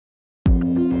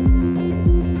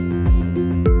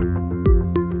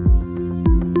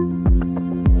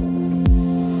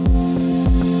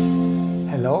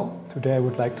Today I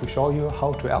would like to show you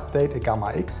how to update a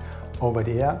Gamma-X over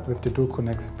the air with the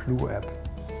DULCONNEX Blue app.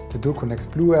 The DULCONNEX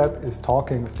Blue app is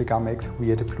talking with the Gamma-X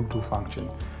via the Bluetooth function.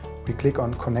 We click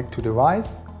on Connect to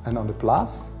Device and on the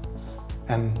plus,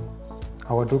 and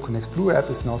our DULCONNEX Blue app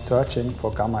is now searching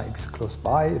for Gamma-X close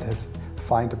by. It has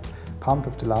found a pump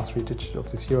with the last three digits of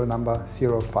the serial number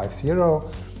 050.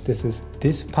 This is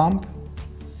this pump.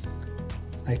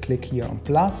 I click here on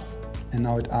plus, and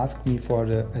now it asks me for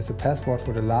as a password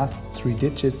for the last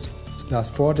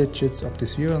four digits of the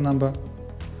serial number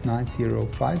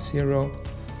 9050.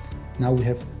 Now we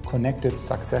have connected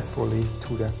successfully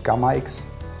to the Gamma-X.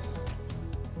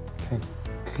 Okay.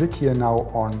 Click here now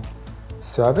on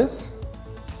Service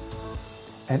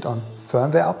and on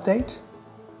Firmware Update.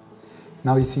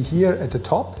 Now you see here at the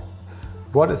top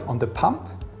what is on the pump,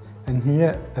 and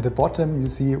here at the bottom you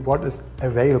see what is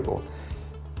available.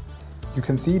 You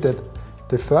can see that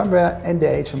the firmware and the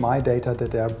HMI data,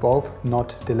 that they are both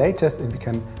not the latest, and we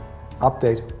can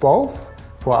update both.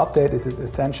 For update, it is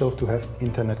essential to have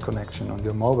internet connection on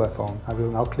your mobile phone. I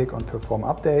will now click on Perform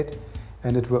Update,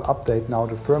 and it will update now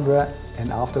the firmware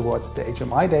and afterwards the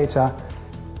HMI data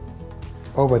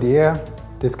over the air.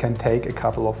 This can take a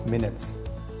couple of minutes.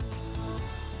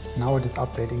 Now it is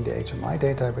updating the HMI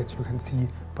data, which you can see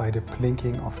by the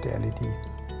blinking of the LED.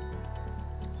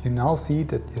 You now see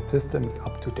that your system is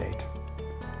up to date.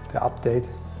 The update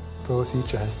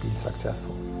procedure has been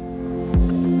successful.